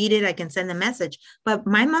can read it, I can send a message. But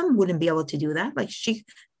my mom wouldn't be able to do that. Like,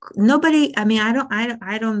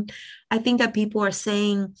 I think that people are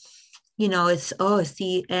saying, it's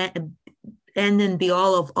the end and be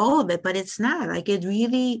all of it, but it's not. Like, it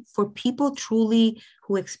really, for people truly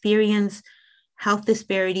who experience health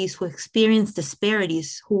disparities, who experience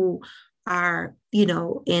disparities, who are,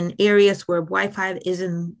 in areas where Wi-Fi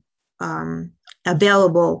isn't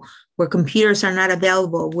available, where computers are not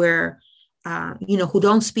available, where, who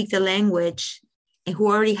don't speak the language and who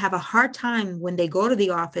already have a hard time when they go to the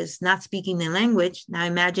office not speaking the language. Now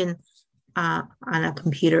imagine on a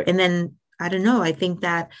computer. And then I don't know. I think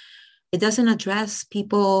that it doesn't address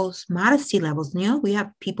people's modesty levels. We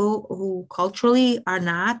have people who culturally are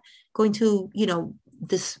not going to,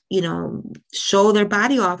 show their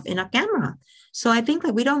body off in a camera. So I think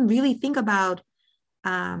that we don't really think about,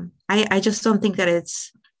 I just don't think that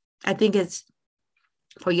I think it's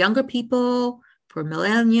for younger people, for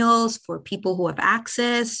millennials, for people who have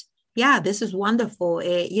access. Yeah, this is wonderful.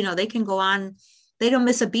 They can go on, they don't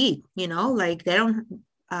miss a beat, like they don't,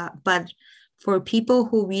 but for people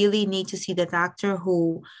who really need to see the doctor,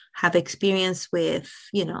 who have experience with,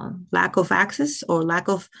 lack of access or lack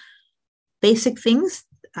of basic things,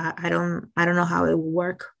 I don't know how it will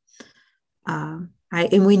work.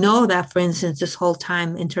 And we know that, for instance, this whole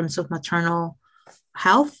time in terms of maternal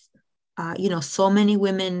health, so many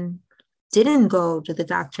women didn't go to the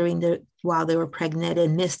doctor while they were pregnant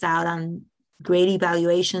and missed out on great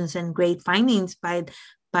evaluations and great findings by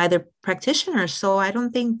their practitioners. So I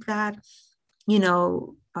don't think that,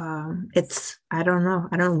 it's, I don't know.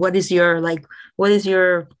 What is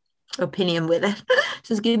your opinion with it?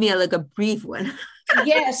 Just give me a brief one.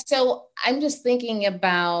 Yeah, so I'm just thinking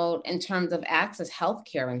about, in terms of access,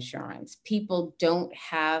 healthcare insurance. People don't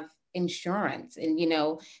have insurance, and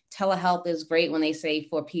telehealth is great when they say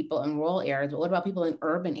for people in rural areas, but what about people in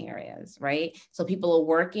urban areas, right? So people are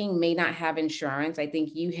working, may not have insurance. I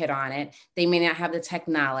think you hit on it. They may not have the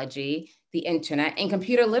technology, the internet, and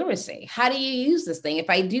computer literacy. How do you use this thing? If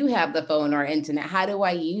I do have the phone or internet, how do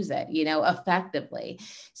I use it, effectively?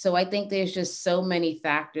 So I think there's just so many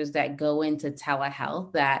factors that go into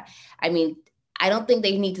telehealth that, I don't think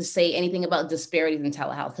they need to say anything about disparities in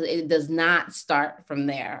telehealth, because it does not start from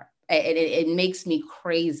there. It makes me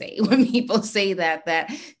crazy when people say that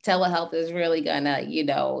telehealth is really gonna,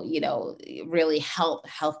 really help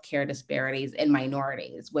healthcare disparities in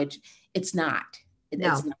minorities, which it's not.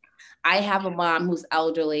 No. It's not. I have a mom who's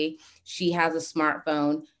elderly. She has a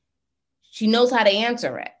smartphone. She knows how to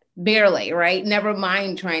answer it, barely, right? Never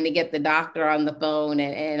mind trying to get the doctor on the phone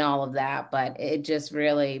and all of that. But it just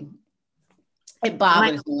really, it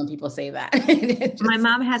bothers me when people say that. My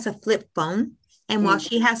mom has a flip phone, and while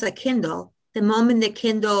she has a Kindle, the moment the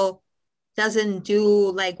Kindle doesn't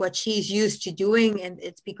do like what she's used to doing, and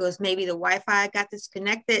it's because maybe the Wi-Fi got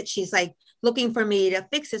disconnected, she's like looking for me to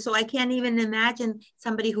fix it. So I can't even imagine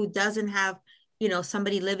somebody who doesn't have,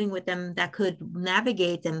 somebody living with them that could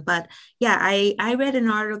navigate them. But yeah, I read an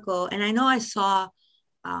article, and I know I saw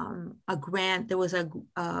a grant. There was I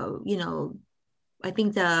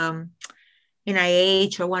think the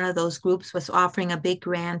NIH or one of those groups was offering a big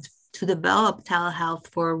grant to develop telehealth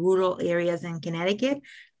for rural areas in Connecticut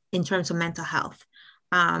in terms of mental health.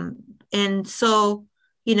 And so,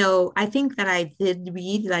 I think that I did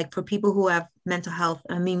read, like, for people who have mental health,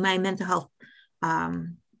 my mental health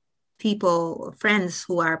friends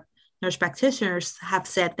who are nurse practitioners have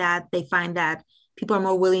said that they find that people are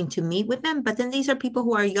more willing to meet with them. But then these are people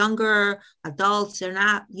who are younger adults. They're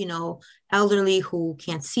not, elderly, who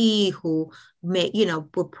can't see, who may,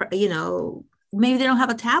 maybe they don't have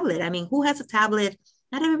a tablet. Who has a tablet?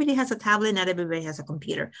 Not everybody has a tablet. Not everybody has a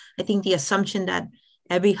computer. I think the assumption that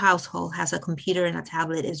every household has a computer and a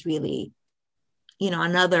tablet is really,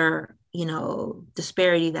 another,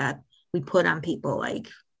 disparity that we put on people. Like,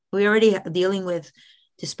 we're already dealing with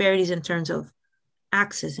disparities in terms of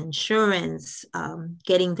access, insurance,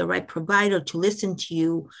 getting the right provider to listen to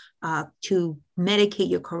you, to medicate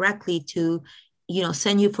you correctly, to,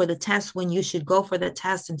 send you for the test when you should go for the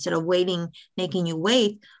test instead of making you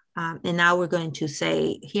wait. And now we're going to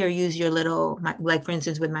say, here, use your like, for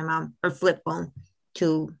instance, with my mom, her flip phone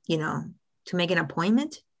to make an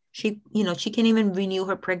appointment. She can't even renew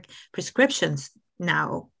her prescriptions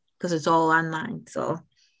now because it's all online. So.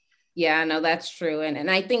 Yeah, no, that's true. And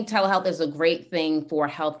I think telehealth is a great thing for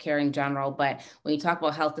healthcare in general. But when you talk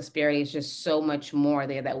about health disparities, just so much more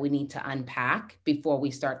there that we need to unpack before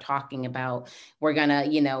we start talking about we're going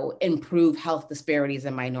to, improve health disparities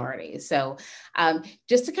in minorities. So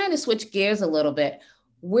just to kind of switch gears a little bit,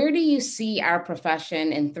 where do you see our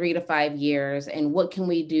profession in 3 to 5 years? And what can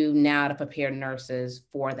we do now to prepare nurses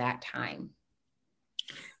for that time?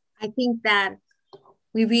 I think that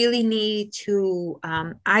we really need to,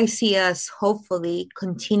 I see us hopefully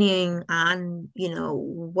continuing on,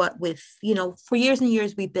 for years and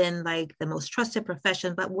years, we've been like the most trusted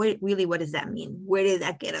profession, but what does that mean? Where did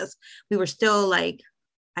that get us? We were still like,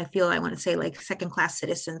 I want to say like second-class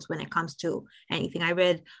citizens when it comes to anything. I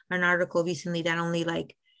read an article recently that only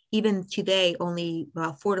even today, only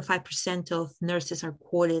about 4 to 5% of nurses are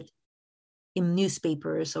quoted in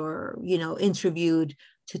newspapers or, interviewed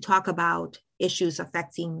to talk about issues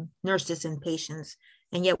affecting nurses and patients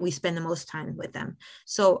and yet we spend the most time with them.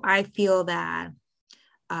 So I feel that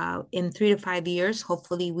in 3 to 5 years,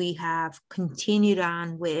 hopefully we have continued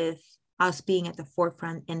on with us being at the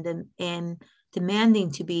forefront and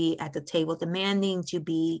demanding to be at the table, demanding to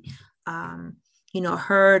be,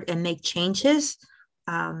 heard and make changes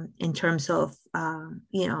in terms of,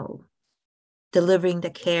 delivering the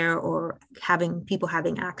care or having people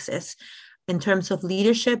having access. In terms of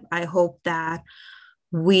leadership, I hope that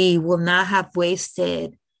we will not have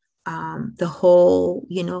wasted the whole,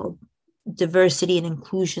 diversity and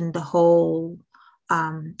inclusion, the whole,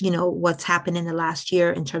 what's happened in the last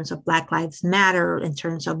year in terms of Black Lives Matter, in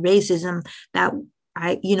terms of racism, that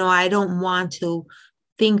I don't want to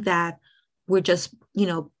think that we're just,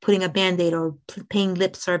 putting a Band-Aid or paying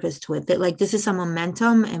lip service to it. That like, this is a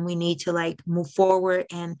momentum and we need to like move forward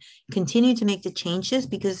and continue to make the changes,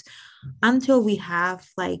 because until we have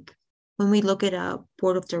like, when we look at a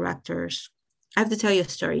board of directors, I have to tell you a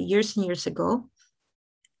story. Years and years ago,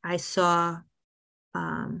 I saw,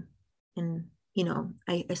 I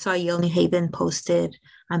saw Yale New Haven posted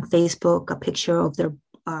on Facebook a picture of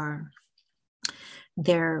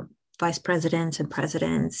their vice presidents and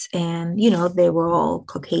presidents, and they were all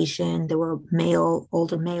Caucasian. They were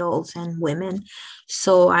older males and women.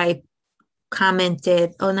 So I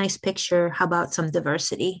commented, "Oh, nice picture. How about some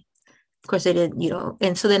diversity?" Of course, I didn't,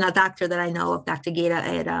 And so then a doctor that I know of, Dr. Gata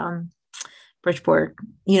at Bridgeport,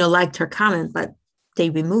 liked her comment, but they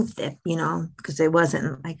removed it, because it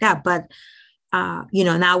wasn't like that. But,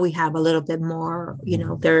 now we have a little bit more,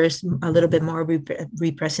 there's a little bit more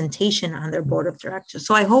representation on their board of directors.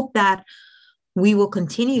 So I hope that we will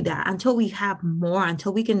continue that until we have more,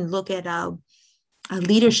 until we can look at a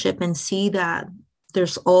leadership and see that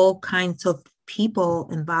there's all kinds of people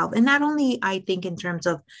involved. And not only, I think, in terms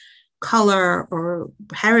of color or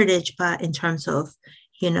heritage, but in terms of,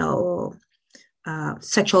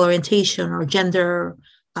 sexual orientation or gender,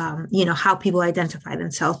 how people identify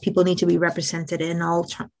themselves. People need to be represented in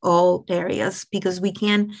all areas, because we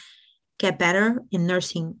can get better in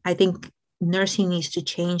nursing. I think nursing needs to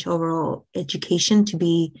change overall education to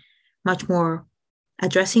be much more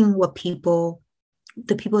addressing the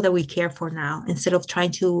people that we care for now, instead of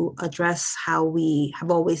trying to address how we have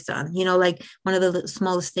always done. Like one of the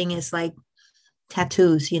smallest thing is like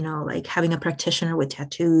tattoos, like having a practitioner with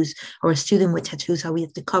tattoos or a student with tattoos, how we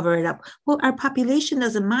have to cover it up. Well, our population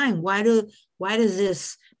doesn't mind. Why does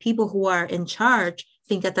this people who are in charge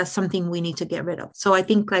think that that's something we need to get rid of? So I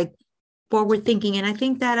think like forward thinking. And I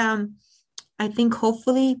think that, I think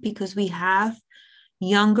hopefully, because we have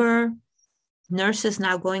younger nurses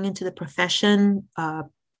now going into the profession,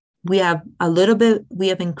 we have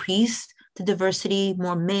increased the diversity,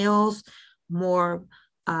 more males, more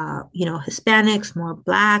Hispanics, more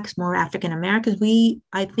Blacks, more African Americans.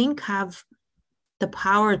 I think, have the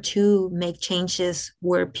power to make changes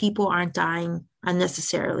where people aren't dying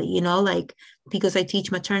unnecessarily, like, because I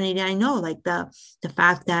teach maternity, I know like the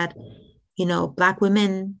fact that, Black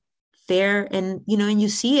women fare, and, and you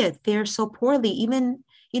see it, fare so poorly. Even,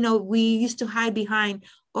 we used to hide behind,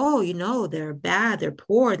 oh, they're bad, they're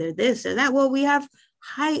poor, they're this or that. Well, we have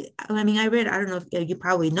I don't know if you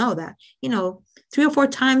probably know that, 3 or 4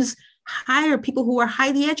 times higher people who are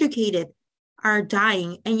highly educated are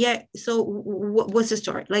dying. And yet, so what's the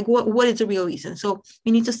story? Like, what is the real reason? So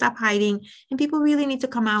we need to stop hiding, and people really need to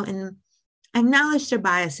come out and acknowledge their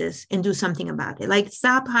biases and do something about it. Like,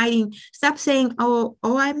 stop hiding, stop saying, oh,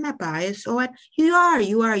 I'm not biased.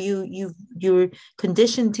 You're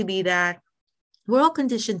conditioned to be that. We're all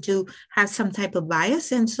conditioned to have some type of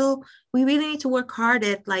bias. And so we really need to work hard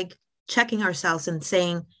at like checking ourselves and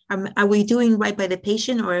saying, are we doing right by the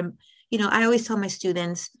patient? Or, I always tell my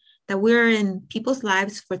students that we're in people's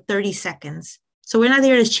lives for 30 seconds. So we're not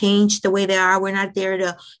there to change the way they are. We're not there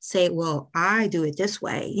to say, well, I do it this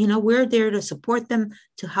way. We're there to support them,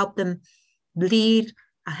 to help them lead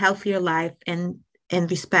a healthier life and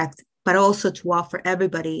respect, but also to offer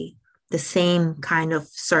everybody the same kind of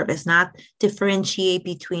service, not differentiate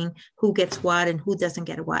between who gets what and who doesn't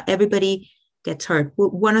get what. Everybody gets heard.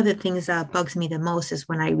 One of the things that bugs me the most is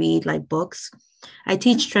when I read like books. I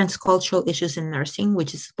teach transcultural issues in nursing,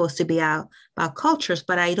 which is supposed to be about cultures,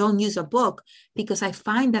 but I don't use a book because I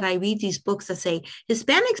find that I read these books that say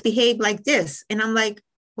Hispanics behave like this. And I'm like,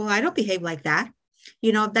 well, I don't behave like that.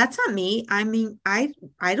 That's not me. I mean, I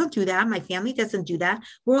don't do that. My family doesn't do that.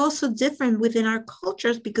 We're also different within our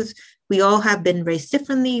cultures because we all have been raised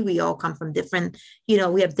differently. We all come from different, we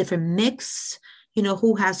have different mix,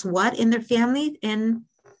 who has what in their family. And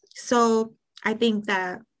so I think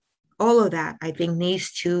that all of that, I think,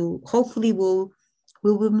 needs to, hopefully we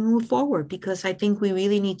will move forward, because I think we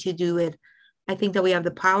really need to do it I think that we have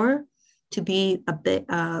the power to be a bit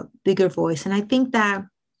bigger voice. And I think that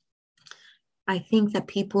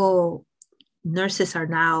nurses are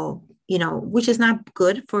now, which is not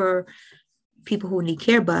good for people who need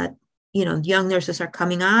care, but, young nurses are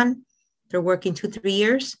coming on, they're working 2-3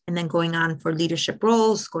 years and then going on for leadership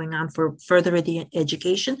roles, going on for further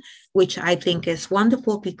education, which I think is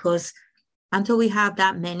wonderful, because until we have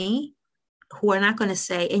that many who are not going to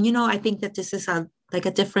say, and, I think that this is a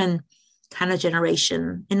different kind of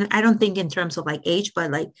generation. And I don't think in terms of like age,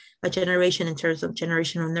 but like a generation in terms of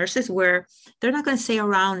generational nurses, where they're not going to stay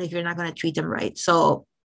around if you're not going to treat them right. So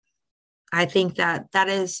I think that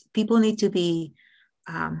is, people need to be,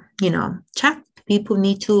 checked. People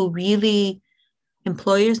need to really,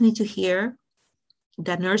 employers need to hear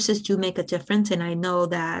that nurses do make a difference. And I know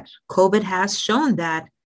that COVID has shown that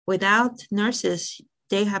without nurses,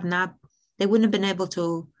 they wouldn't have been able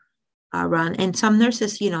to run. And some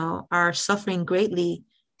nurses, are suffering greatly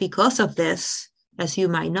because of this, as you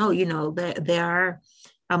might know. They are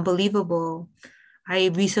unbelievable. I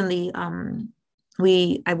recently,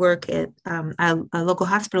 I work at a local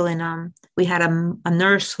hospital, and we had a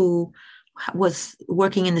nurse who was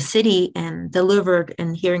working in the city and delivered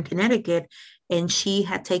here in Connecticut, and she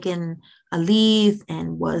had taken a leave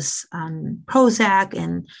and was on Prozac,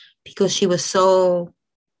 and because she was so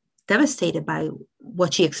devastated by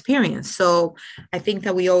what she experienced. So I think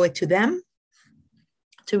that we owe it to them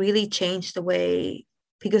to really change the way,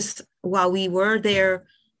 because while we were there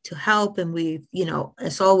to help, and we,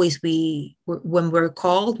 as always, when we're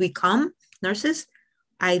called, we come, nurses,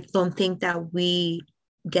 I don't think that we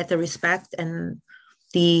get the respect and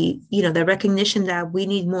the recognition that we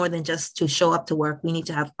need more than just to show up to work. We need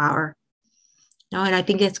to have power. And I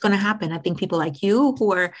think it's going to happen. I think people like you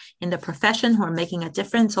who are in the profession, who are making a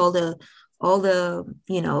difference, all the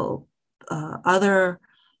other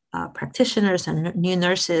practitioners and new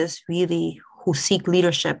nurses really who seek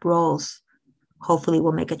leadership roles, hopefully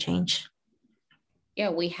will make a change. Yeah,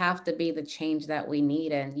 we have to be the change that we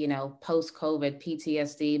need. And, post-COVID,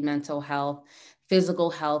 PTSD, mental health, physical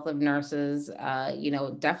health of nurses,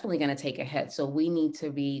 definitely going to take a hit. So we need to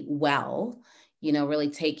be well, really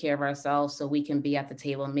take care of ourselves so we can be at the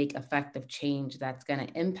table and make effective change that's going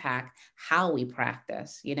to impact how we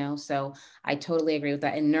practice, So I totally agree with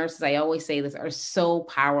that. And nurses, I always say this, are so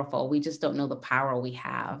powerful. We just don't know the power we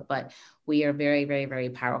have, but we are very, very, very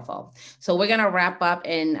powerful. So we're going to wrap up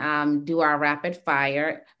and do our rapid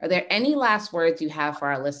fire. Are there any last words you have for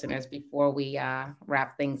our listeners before we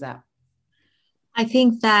wrap things up? I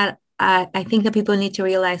think that people need to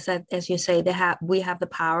realize that, as you say, we have the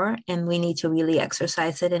power, and we need to really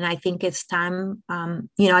exercise it. And I think it's time. I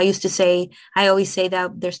always say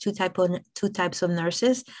that there's two types of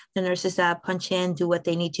nurses: the nurses that punch in, do what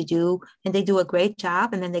they need to do, and they do a great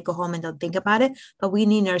job, and then they go home and don't think about it. But we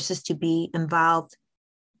need nurses to be involved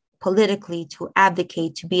politically, to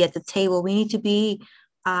advocate, to be at the table. We need to be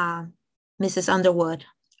Mrs. Underwood.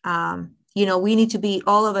 We need to be,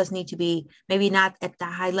 all of us need to be, maybe not at the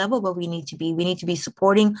high level, but we need to be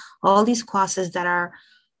supporting all these causes that are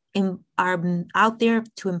out there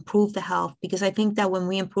to improve the health. Because I think that when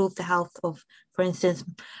we improve the health of, for instance,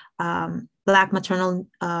 Black maternal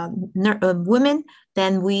women,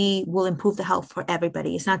 then we will improve the health for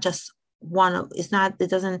everybody. It's not just it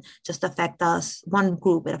doesn't just affect us, one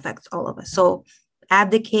group, it affects all of us. So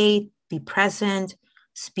advocate, be present,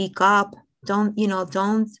 speak up. Don't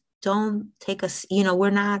take us,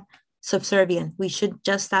 we're not subservient. We should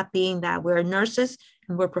just stop being that. We're nurses,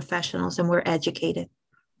 and we're professionals, and we're educated.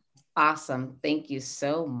 Awesome. Thank you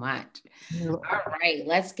so much. All right,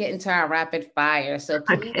 let's get into our rapid fire. So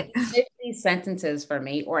please finish these sentences for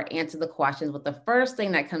me or answer the questions with the first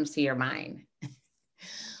thing that comes to your mind.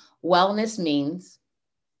 Wellness means?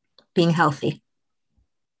 Being healthy.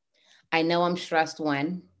 I know I'm stressed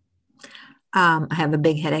when? I have a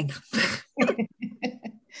big headache.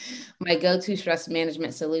 My go-to stress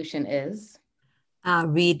management solution is?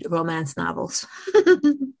 Read romance novels.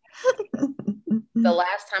 The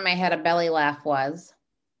last time I had a belly laugh was?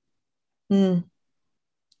 I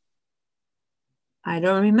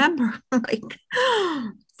don't remember.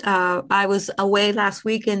 I was away last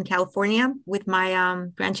week in California with my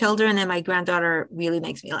grandchildren, and my granddaughter really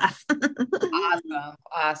makes me laugh.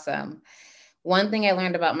 Awesome. One thing I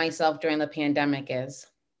learned about myself during the pandemic is?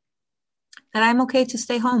 That I'm okay to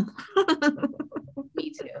stay home.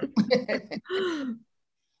 Me too.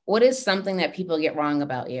 What is something that people get wrong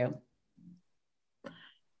about you?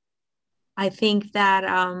 I think that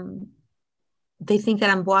they think that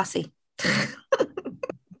I'm bossy.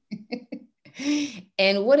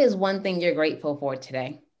 And what is one thing you're grateful for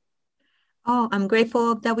today? Oh, I'm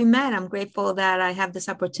grateful that we met. I'm grateful that I have this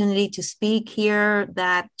opportunity to speak here,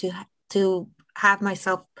 that to have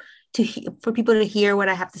myself for people to hear what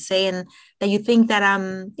I have to say, and that you think that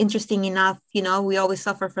I'm interesting enough. We always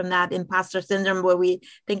suffer from that imposter syndrome where we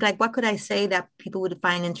think like, what could I say that people would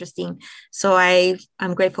find interesting? So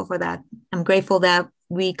I'm grateful for that. I'm grateful that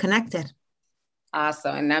we connected.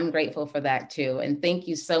 Awesome. And I'm grateful for that too. And thank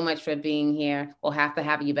you so much for being here. We'll have to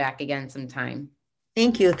have you back again sometime.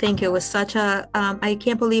 Thank you. Thank you. It was such I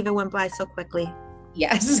can't believe it went by so quickly.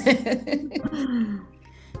 Yes.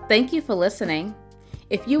 Thank you for listening.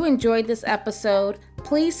 If you enjoyed this episode,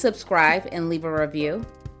 please subscribe and leave a review.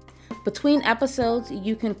 Between episodes,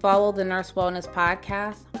 you can follow the Nurse Wellness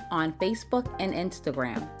Podcast on Facebook and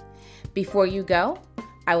Instagram. Before you go,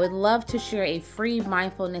 I would love to share a free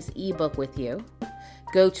mindfulness ebook with you.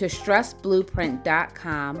 Go to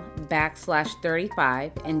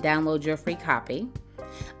stressblueprint.com/35 and download your free copy.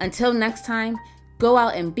 Until next time, go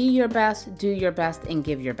out and be your best, do your best, and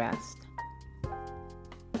give your best.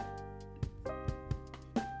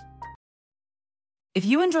 If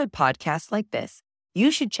you enjoyed podcasts like this,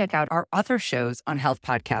 you should check out our other shows on Health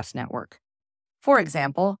Podcast Network. For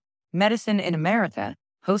example, Medicine in America,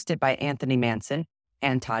 hosted by Anthony Manson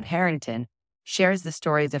and Todd Harrington, shares the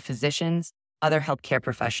stories of physicians, other healthcare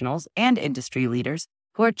professionals, and industry leaders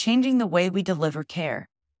who are changing the way we deliver care.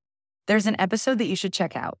 There's an episode that you should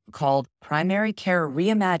check out called Primary Care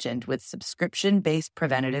Reimagined with Subscription-Based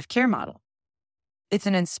Preventative Care Model. It's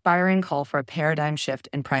an inspiring call for a paradigm shift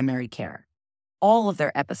in primary care. All of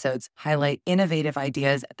their episodes highlight innovative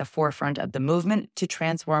ideas at the forefront of the movement to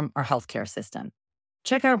transform our healthcare system.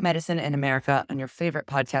 Check out Medicine in America on your favorite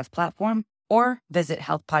podcast platform or visit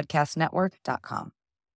healthpodcastnetwork.com.